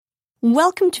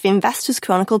Welcome to the Investors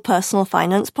Chronicle Personal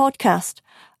Finance Podcast.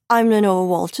 I'm Lenora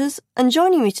Walters, and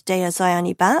joining me today are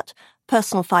Ziani Bat,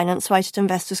 Personal Finance Writer at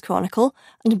Investors Chronicle,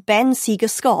 and Ben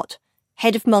Seeger-Scott,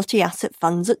 Head of Multi-Asset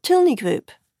Funds at Tilney Group.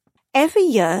 Every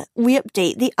year, we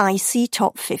update the IC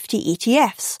Top 50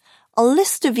 ETFs, a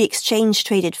list of the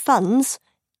exchange-traded funds,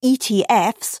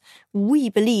 ETFs, we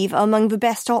believe are among the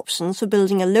best options for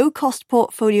building a low-cost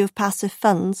portfolio of passive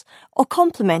funds or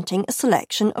complementing a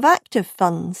selection of active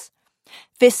funds.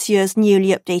 This year's newly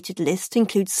updated list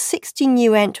includes 60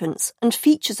 new entrants and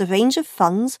features a range of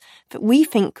funds that we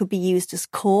think could be used as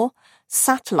core,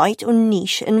 satellite or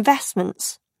niche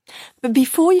investments. But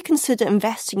before you consider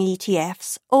investing in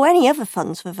ETFs, or any other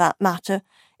funds for that matter,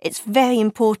 it's very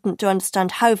important to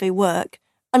understand how they work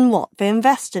and what they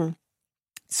invest in.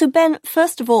 So Ben,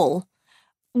 first of all,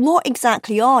 what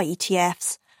exactly are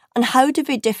ETFs and how do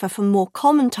they differ from more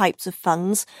common types of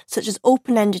funds such as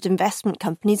open-ended investment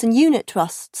companies and unit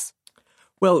trusts?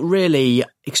 Well, really,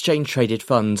 exchange-traded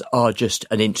funds are just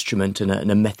an instrument and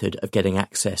a method of getting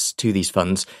access to these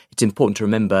funds. It's important to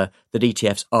remember that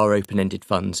ETFs are open-ended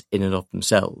funds in and of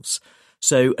themselves.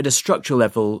 So at a structural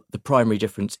level, the primary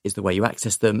difference is the way you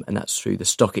access them, and that's through the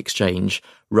stock exchange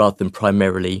rather than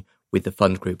primarily with the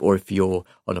fund group. Or if you're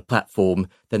on a platform,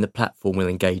 then the platform will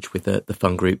engage with the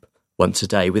fund group once a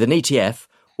day. With an ETF,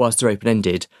 whilst they're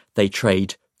open-ended, they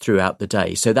trade throughout the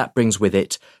day. So that brings with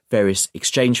it various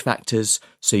exchange factors.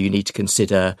 So you need to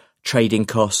consider trading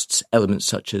costs, elements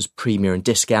such as premium and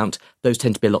discount. Those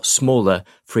tend to be a lot smaller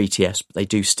for ETFs, but they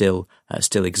do still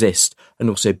exist. And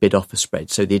also bid-offer spread.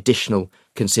 So the additional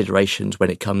considerations when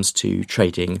it comes to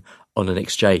trading on an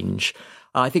exchange.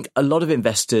 I think a lot of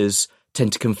investors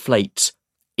tend to conflate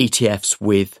ETFs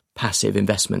with passive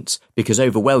investments because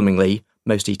overwhelmingly,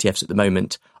 most ETFs at the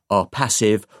moment are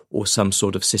passive or some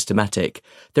sort of systematic.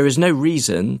 There is no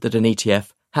reason that an ETF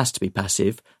has to be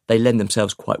passive. They lend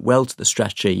themselves quite well to the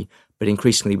strategy, but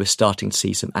increasingly we're starting to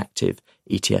see some active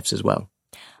ETFs as well.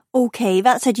 Okay,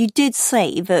 that said, you did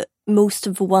say that most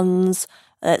of the ones,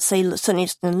 certainly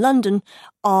in London,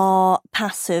 are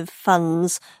passive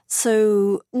funds.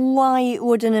 So why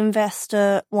would an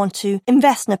investor want to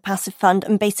invest in a passive fund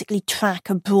and basically track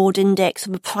a broad index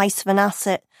of the price of an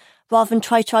asset rather than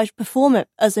try to perform it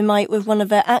as they might with one of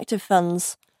their active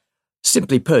funds?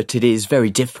 Simply put, it is very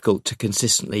difficult to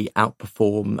consistently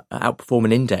outperform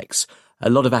an index. A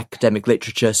lot of academic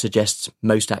literature suggests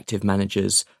most active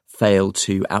managers fail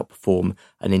to outperform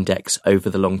an index over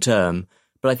the long term.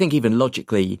 But I think even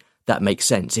logically, that makes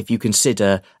sense. If you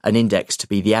consider an index to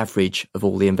be the average of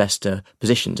all the investor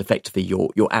positions, effectively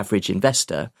your average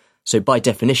investor. So by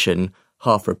definition,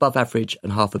 half are above average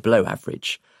and half are below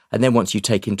average. And then once you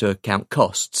take into account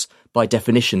costs, by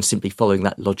definition, simply following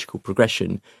that logical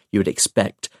progression, you would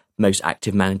expect most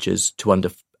active managers to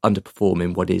underperform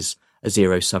in what is a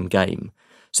zero-sum game.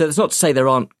 So that's not to say there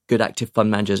aren't good active fund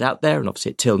managers out there. And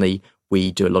obviously at Tilney, we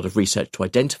do a lot of research to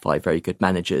identify very good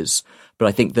managers. But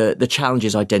I think the challenge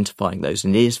is identifying those,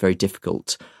 and it is very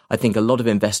difficult. I think a lot of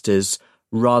investors,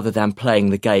 rather than playing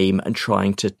the game and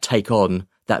trying to take on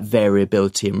that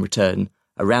variability in return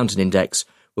around an index,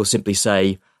 will simply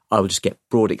say, I will just get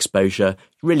broad exposure.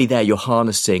 Really there, you're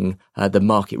harnessing the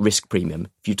market risk premium.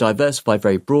 If you diversify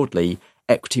very broadly,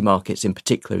 equity markets in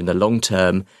particular in the long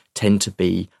term tend to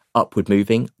be upward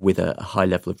moving with a high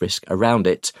level of risk around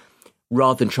it.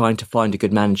 Rather than trying to find a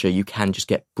good manager, you can just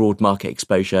get broad market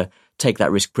exposure, take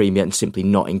that risk premium and simply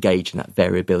not engage in that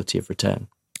variability of return.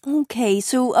 Okay,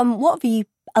 so what are the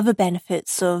other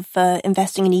benefits of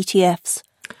investing in ETFs?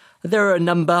 There are a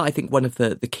number. I think one of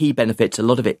the key benefits, a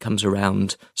lot of it comes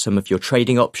around some of your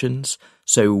trading options.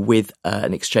 So with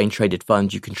an exchange-traded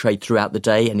fund, you can trade throughout the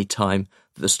day, any time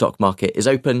that the stock market is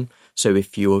open. So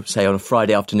if you're, say, on a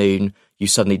Friday afternoon, you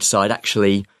suddenly decide,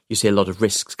 actually, you see a lot of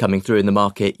risks coming through in the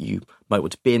market, you might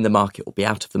want to be in the market or be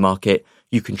out of the market,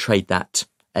 you can trade that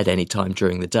at any time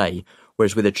during the day.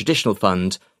 Whereas with a traditional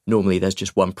fund, normally there's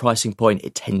just one pricing point.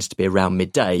 It tends to be around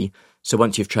midday. So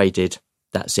once you've traded,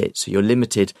 that's it. So you're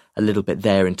limited a little bit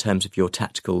there in terms of your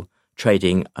tactical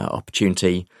trading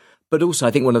opportunity. But also,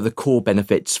 I think one of the core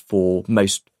benefits for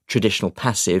most traditional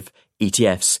passive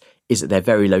ETFs is that they're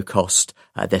very low cost,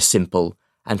 they're simple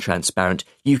and transparent.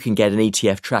 You can get an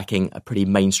ETF tracking a pretty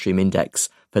mainstream index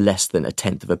for less than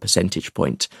 1/10 of a percentage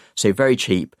point. So very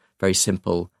cheap, very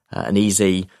simple and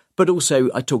easy. But also,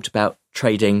 I talked about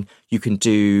trading. You can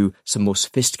do some more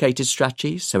sophisticated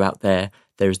strategies. So out there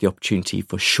is the opportunity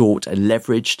for short and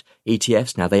leveraged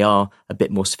ETFs. Now, they are a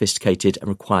bit more sophisticated and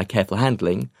require careful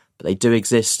handling, but they do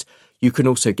exist. You can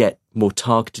also get more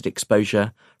targeted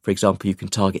exposure. For example, you can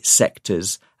target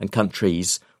sectors and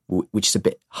countries which is a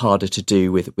bit harder to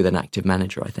do with an active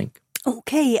manager, I think.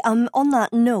 Okay, on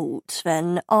that note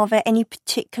then, are there any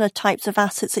particular types of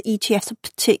assets that ETFs are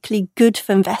particularly good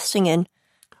for investing in?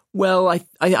 Well,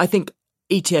 I think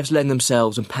ETFs lend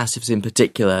themselves, and passives in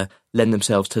particular, lend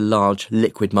themselves to large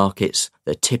liquid markets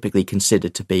that are typically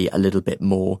considered to be a little bit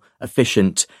more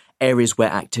efficient. Areas where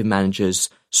active managers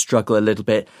struggle a little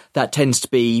bit, that tends to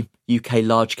be UK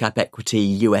large cap equity,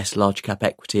 US large cap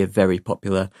equity are very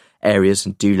popular areas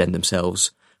and do lend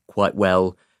themselves quite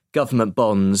well. Government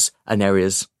bonds and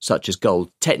areas such as gold.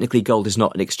 Technically, gold is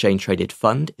not an exchange-traded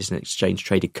fund, it's an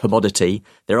exchange-traded commodity.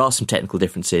 There are some technical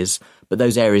differences, but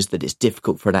those areas that it's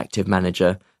difficult for an active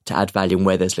manager to add value and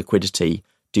where there's liquidity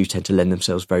do tend to lend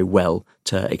themselves very well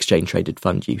to exchange-traded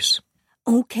fund use.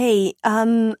 Okay,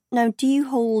 now do you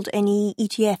hold any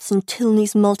ETFs in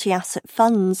Tilney's multi-asset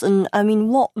funds? And I mean,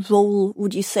 what role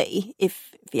would you say,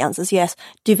 if the answer is yes,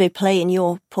 do they play in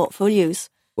your portfolios?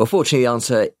 Well, fortunately, the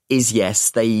answer is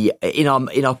yes. They in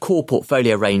our core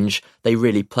portfolio range, they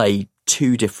really play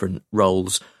two different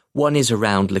roles. One is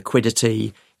around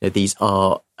liquidity. These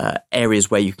are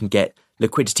areas where you can get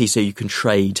liquidity so you can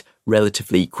trade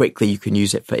relatively quickly. You can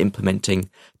use it for implementing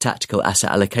tactical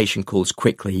asset allocation calls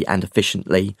quickly and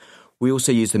efficiently. We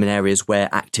also use them in areas where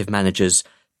active managers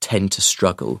tend to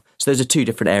struggle. So those are two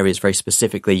different areas very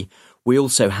specifically. We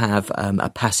also have a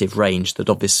passive range that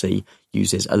obviously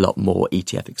uses a lot more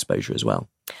ETF exposure as well.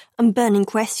 And burning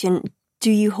question,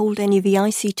 do you hold any of the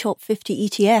IC Top 50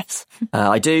 ETFs?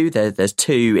 I do. There's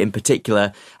two in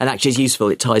particular, and actually it's useful.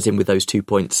 It ties in with those 2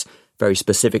 points very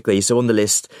specifically. So on the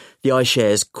list, the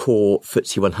iShares Core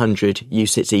FTSE 100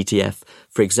 UCITS ETF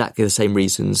for exactly the same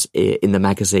reasons in the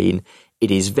magazine.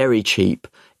 It is very cheap.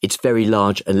 It's very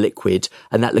large and liquid,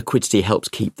 and that liquidity helps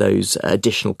keep those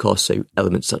additional costs, so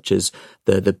elements such as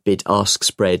the bid-ask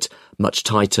spread, much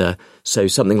tighter. So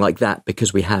something like that,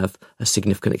 because we have a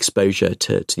significant exposure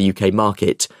to the UK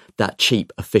market, that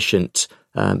cheap, efficient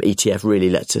ETF really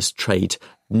lets us trade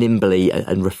nimbly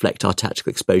and reflect our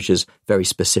tactical exposures very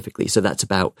specifically. So that's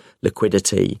about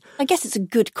liquidity. I guess it's a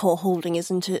good core holding,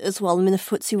 isn't it, as well? I mean, the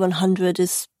FTSE 100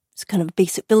 is kind of a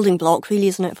basic building block, really,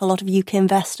 isn't it, for a lot of UK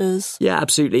investors? Yeah,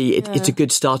 absolutely. It's a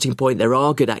good starting point. There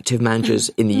are good active managers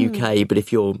in the UK, but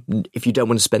if you don't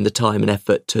want to spend the time and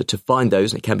effort to find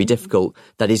those, and it can be difficult,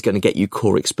 that is going to get you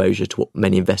core exposure to what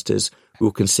many investors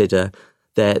will consider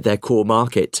their core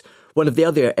market. One of the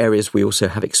other areas we also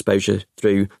have exposure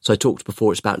through, so I talked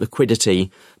before, it's about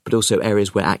liquidity, but also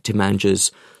areas where active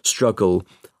managers struggle.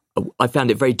 I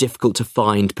found it very difficult to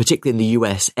find, particularly in the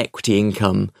US, equity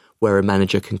income where a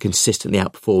manager can consistently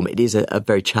outperform. It is a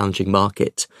very challenging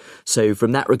market. So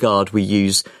from that regard, we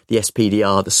use the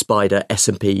SPDR, the SPDR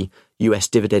S&P US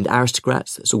Dividend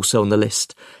Aristocrats. That's also on the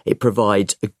list. It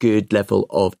provides a good level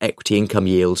of equity income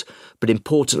yield, but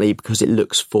importantly, because it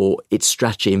looks for its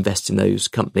strategy, invest in those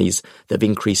companies that have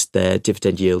increased their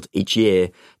dividend yield each year,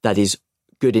 that is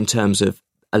good in terms of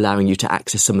allowing you to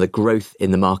access some of the growth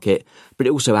in the market, but it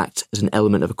also acts as an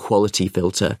element of a quality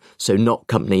filter. So not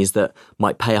companies that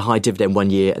might pay a high dividend one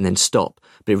year and then stop,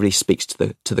 but it really speaks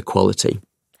to the quality.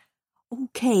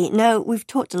 Okay, now we've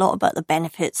talked a lot about the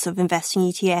benefits of investing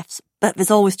in ETFs, but there's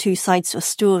always two sides to a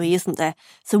story, isn't there?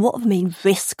 So what are the main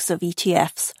risks of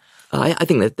ETFs? I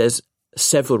think that there's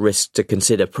several risks to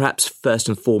consider. Perhaps first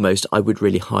and foremost, I would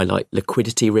really highlight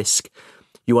liquidity risk.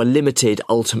 You are limited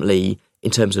ultimately in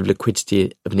terms of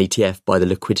liquidity of an ETF by the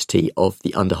liquidity of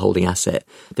the underholding asset.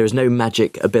 There is no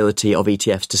magic ability of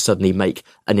ETFs to suddenly make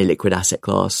an illiquid asset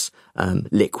class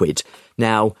liquid.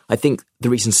 Now, I think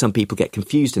the reason some people get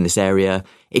confused in this area,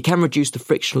 it can reduce the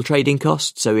frictional trading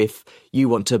cost. So if you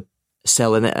want to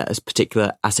sell a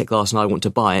particular asset class and I want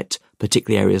to buy it,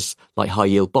 particularly areas like high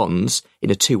yield bonds, in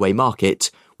a two-way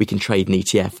market, we can trade an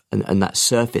ETF and that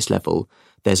surface level,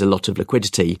 there's a lot of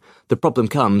liquidity. The problem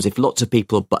comes if lots of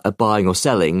people are buying or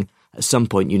selling, at some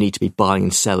point you need to be buying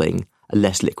and selling a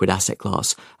less liquid asset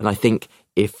class. And I think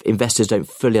if investors don't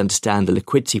fully understand the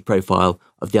liquidity profile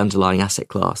of the underlying asset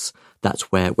class,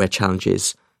 that's where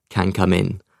challenges can come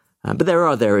in. But there are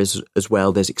other areas as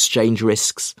well. There's exchange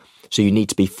risks. So you need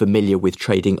to be familiar with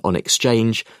trading on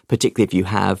exchange, particularly if you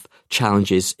have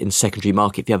challenges in secondary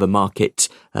market. If you have a market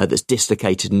that's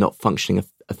dislocated and not functioning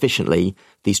efficiently,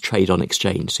 these trade on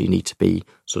exchange. So you need to be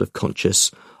sort of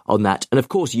conscious on that. And of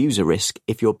course, user risk.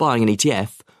 If you're buying an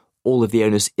ETF, all of the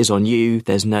onus is on you.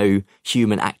 There's no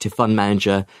human active fund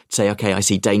manager to say, okay, I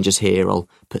see dangers here. I'll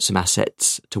put some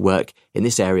assets to work in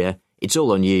this area. It's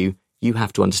all on you. You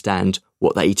have to understand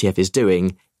what that ETF is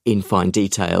doing in fine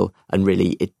detail, and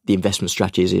really the investment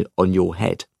strategy is on your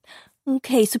head.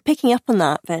 Okay, so picking up on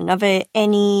that then, are there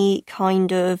any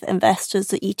kind of investors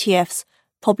that ETFs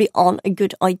probably aren't a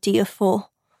good idea for?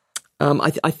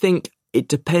 I think it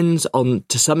depends on,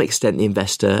 to some extent, the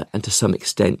investor and to some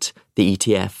extent the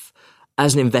ETF.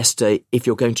 As an investor, if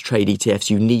you're going to trade ETFs,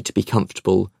 you need to be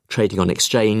comfortable trading on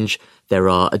exchange. There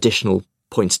are additional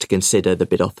points to consider, the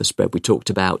bid-offer spread we talked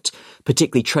about,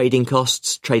 particularly trading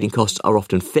costs. Trading costs are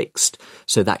often fixed,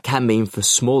 so that can mean for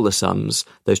smaller sums,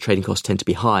 those trading costs tend to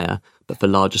be higher, but for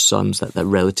larger sums, that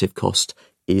relative cost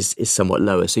is somewhat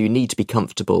lower. So you need to be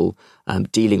comfortable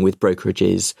dealing with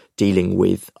brokerages, dealing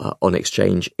with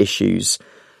on-exchange issues.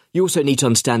 You also need to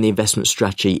understand the investment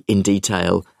strategy in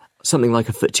detail. Something like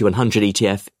a FTSE 100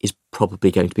 ETF is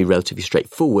probably going to be relatively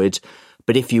straightforward.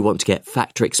 But if you want to get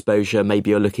factor exposure, maybe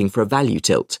you're looking for a value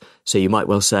tilt. So you might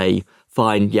well say,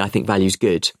 fine, yeah, I think value's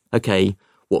good. Okay,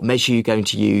 what measure are you going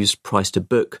to use? Price to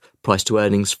book, price to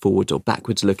earnings, forward or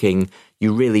backwards looking.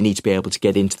 You really need to be able to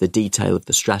get into the detail of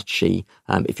the strategy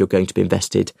if you're going to be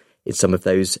invested in some of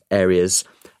those areas.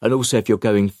 And also if you're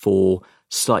going for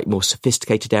slightly more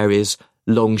sophisticated areas,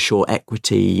 short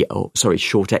equity or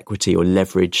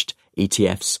leveraged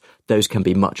ETFs, those can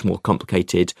be much more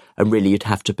complicated. And really you'd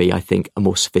have to be, I think, a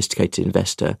more sophisticated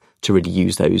investor to really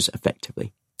use those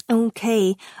effectively.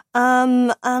 Okay. Are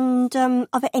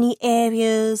there any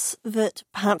areas that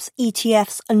perhaps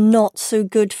ETFs are not so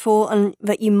good for and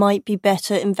that you might be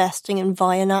better investing in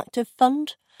via an active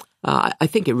fund? I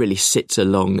think it really sits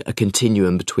along a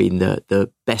continuum between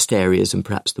the best areas and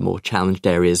perhaps the more challenged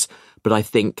areas. But I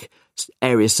think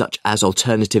areas such as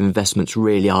alternative investments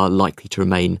really are likely to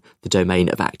remain the domain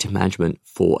of active management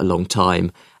for a long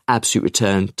time. Absolute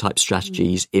return type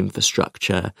strategies,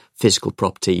 infrastructure, physical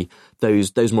property,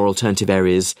 those more alternative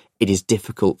areas, it is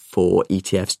difficult for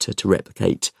ETFs to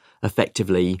replicate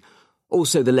effectively.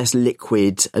 Also, the less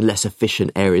liquid and less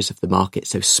efficient areas of the market,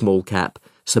 so small cap,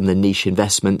 some of the niche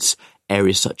investments,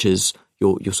 areas such as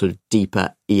your sort of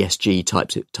deeper ESG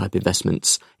type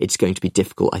investments, it's going to be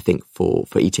difficult, I think, for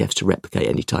ETFs to replicate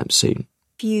anytime soon.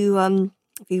 If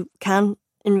you can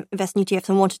invest in ETFs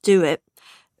and want to do it,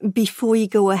 before you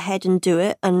go ahead and do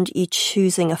it and you're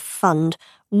choosing a fund,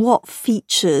 what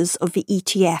features of the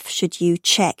ETF should you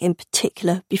check in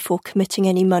particular before committing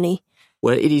any money?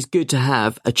 Well, it is good to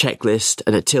have a checklist,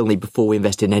 and at Tilney, before we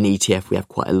invest in any ETF, we have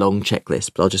quite a long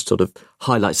checklist, but I'll just sort of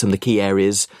highlight some of the key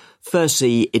areas.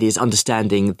 Firstly, it is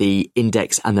understanding the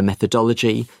index and the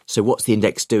methodology. So what's the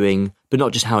index doing, but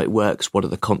not just how it works, what are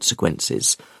the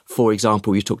consequences? For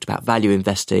example, you talked about value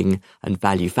investing and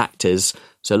value factors.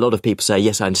 So a lot of people say,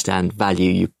 yes, I understand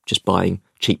value, you're just buying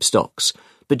cheap stocks.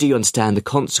 But do you understand the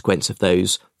consequence of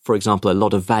those? For example, a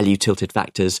lot of value tilted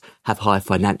factors have higher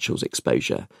financials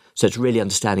exposure. So it's really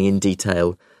understanding in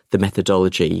detail the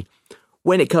methodology.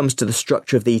 When it comes to the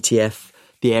structure of the ETF,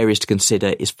 the areas to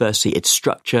consider is firstly its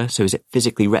structure. So is it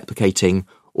physically replicating,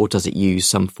 or does it use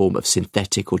some form of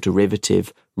synthetic or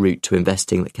derivative route to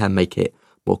investing that can make it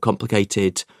more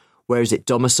complicated? Where is it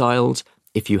domiciled?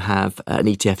 If you have an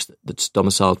ETF that's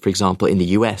domiciled, for example, in the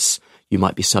US, you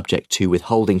might be subject to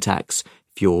withholding tax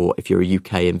if you're a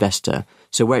UK investor.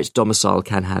 So where it's domiciled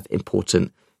can have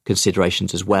important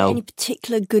considerations as well. Any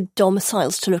particular good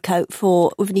domiciles to look out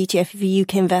for with an ETF if you're a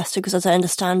UK investor? Because as I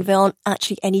understand, there aren't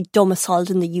actually any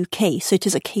domiciled in the UK, so it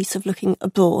is a case of looking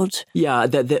abroad. Yeah,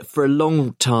 for a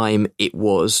long time it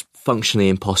was functionally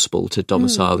impossible to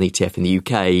domicile an ETF in the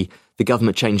UK. The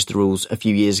government changed the rules a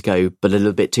few years ago, but a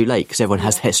little bit too late because everyone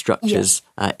has their structures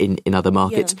in other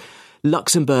markets. Yeah.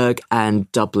 Luxembourg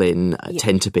and Dublin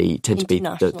tend to be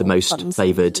the most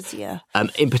favoured.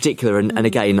 In particular, and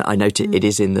again, I note it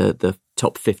is in the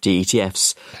top 50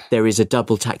 ETFs. There is a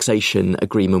double taxation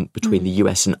agreement between the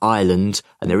US and Ireland,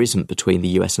 and there isn't between the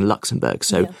US and Luxembourg.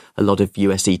 So a lot of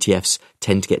US ETFs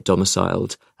tend to get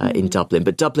domiciled in Dublin.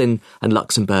 But Dublin and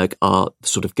Luxembourg are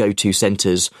sort of go-to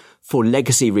centres. For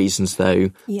legacy reasons,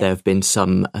 though, there have been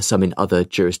some in other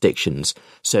jurisdictions.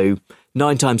 So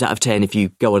 9 times out of 10, if you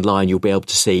go online, you'll be able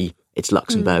to see it's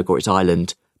Luxembourg or it's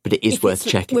Ireland, but it is worth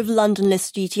checking. With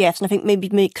London-listed ETFs, and I think maybe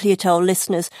make clear to our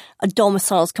listeners, a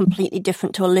domicile is completely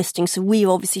different to a listing. So we're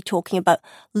obviously talking about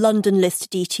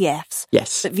London-listed ETFs.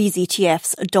 Yes. But these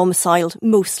ETFs are domiciled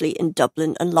mostly in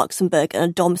Dublin and Luxembourg, and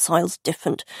a domicile is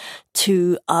different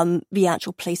to the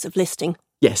actual place of listing.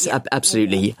 Yes,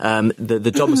 absolutely.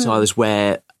 The domicile is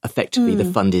where effectively the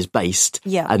fund is based,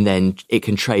 and then it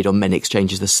can trade on many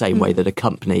exchanges the same way that a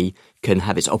company can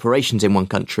have its operations in one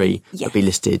country but be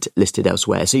listed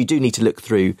elsewhere. So you do need to look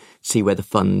through, see where the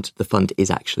fund is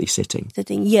actually sitting.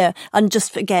 Yeah, and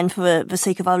just again for the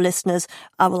sake of our listeners,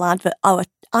 I will add that our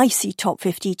IC top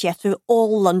 50 ETFs are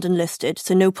all London listed,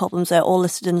 so no problems. They're all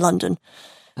listed in London.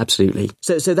 Absolutely.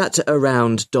 So that's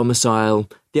around domicile.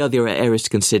 The other areas to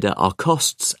consider are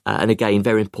costs. And again,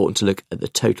 very important to look at the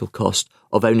total cost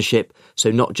of ownership.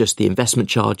 So not just the investment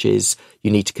charges.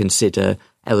 You need to consider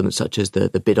elements such as the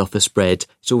bid-offer spread.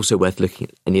 It's also worth looking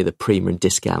at any of the premium and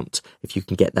discount if you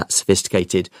can get that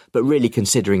sophisticated. But really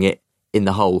considering it in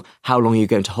the whole, how long are you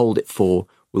going to hold it for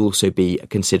will also be a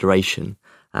consideration.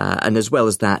 And as well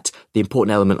as that, the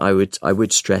important element I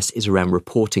would stress is around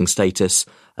reporting status.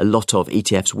 A lot of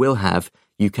ETFs will have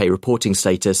UK reporting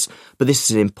status, but this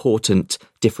is an important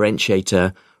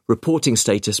differentiator. Reporting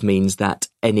status means that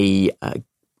any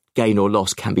gain or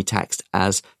loss can be taxed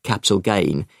as capital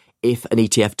gain. If an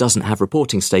ETF doesn't have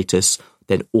reporting status,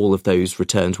 then all of those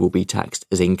returns will be taxed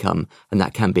as income, and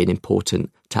that can be an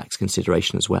important tax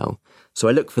consideration as well. So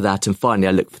I look for that, and finally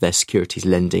I look for their securities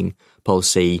lending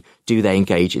policy. Do they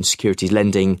engage in securities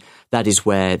lending? That is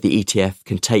where the ETF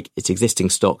can take its existing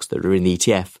stocks that are in the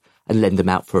ETF and lend them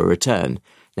out for a return.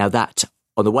 Now that,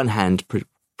 on the one hand,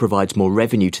 provides more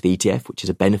revenue to the ETF, which is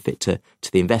a benefit to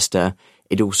the investor.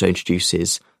 It also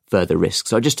introduces further risk.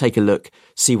 So just take a look,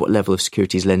 see what level of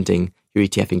securities lending your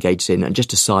ETF engages in, and just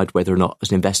decide whether or not, as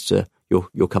an investor,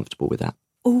 you're comfortable with that.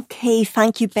 Okay,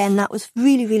 thank you, Ben. That was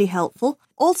really, really helpful.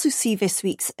 Also see this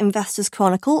week's Investors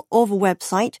Chronicle or the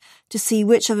website to see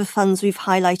which of the funds we've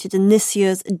highlighted in this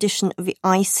year's edition of the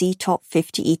IC Top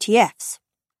 50 ETFs.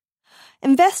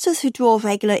 Investors who draw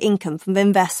regular income from their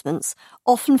investments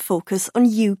often focus on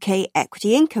UK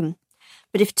equity income.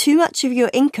 But if too much of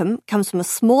your income comes from a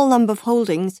small number of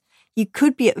holdings, you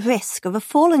could be at risk of a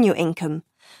fall in your income.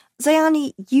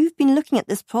 Zayani, you've been looking at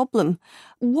this problem.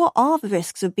 What are the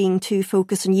risks of being too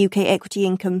focused on UK equity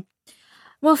income?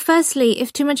 Well, firstly,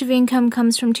 if too much of your income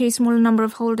comes from too small a number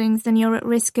of holdings, then you're at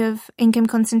risk of income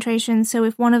concentration. So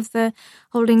if one of the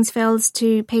holdings fails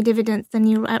to pay dividends, then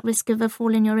you're at risk of a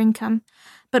fall in your income.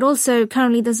 But also,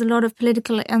 currently, there's a lot of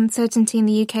political uncertainty in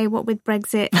the UK, what with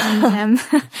Brexit and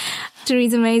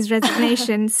Theresa May's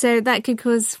resignation. So that could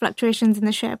cause fluctuations in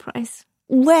the share price.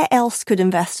 Where else could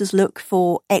investors look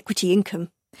for equity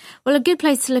income? Well, a good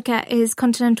place to look at is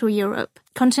continental Europe.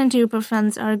 Continental Europe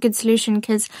funds are a good solution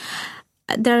because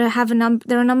there are a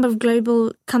number of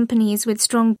global companies with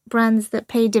strong brands that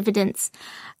pay dividends,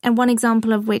 and one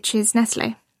example of which is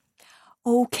Nestlé.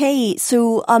 Okay,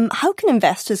 so how can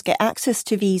investors get access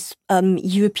to these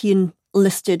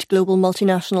European-listed global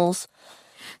multinationals?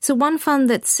 So one fund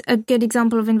that's a good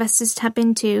example of investors to tap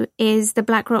into is the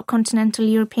BlackRock Continental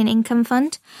European Income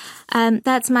Fund.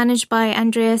 That's managed by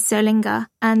Andreas Zollinger,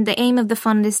 and the aim of the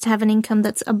fund is to have an income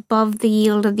that's above the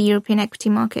yield of the European equity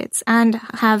markets and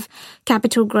have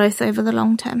capital growth over the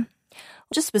long term.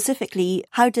 Just specifically,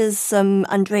 how does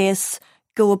Andreas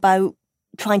go about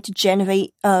trying to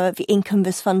generate the income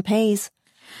this fund pays?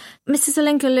 Mr.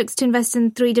 Zollinger looks to invest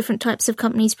in 3 different types of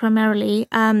companies primarily.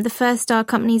 The first are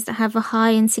companies that have a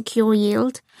high and secure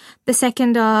yield. The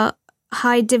second are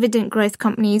high dividend growth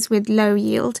companies with low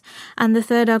yield. And the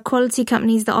third are quality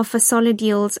companies that offer solid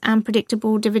yields and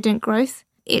predictable dividend growth.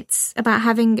 It's about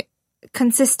having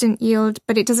consistent yield,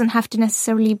 but it doesn't have to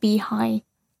necessarily be high.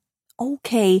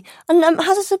 Okay. And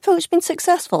has this approach been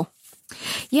successful?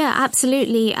 Yeah,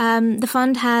 absolutely. The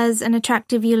fund has an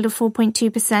attractive yield of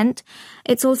 4.2%.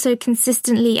 It's also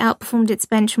consistently outperformed its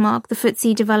benchmark, the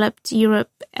FTSE Developed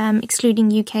Europe,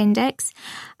 excluding UK index.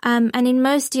 And in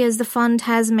most years, the fund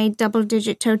has made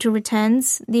double-digit total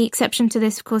returns. The exception to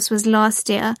this, of course, was last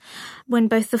year, when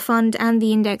both the fund and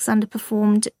the index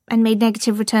underperformed and made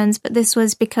negative returns. But this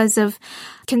was because of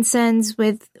concerns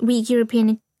with weak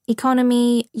European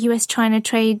economy, US-China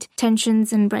trade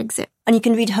tensions and Brexit. And you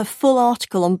can read her full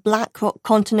article on BlackRock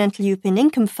Continental European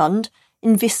Income Fund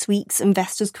in this week's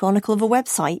Investors Chronicle of a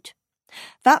website.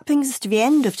 That brings us to the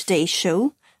end of today's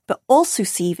show, but also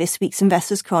see this week's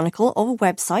Investors Chronicle of a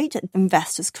website at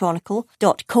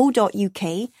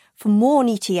investorschronicle.co.uk for more on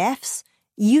ETFs,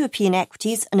 European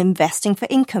equities and investing for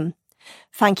income.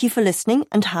 Thank you for listening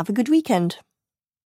and have a good weekend.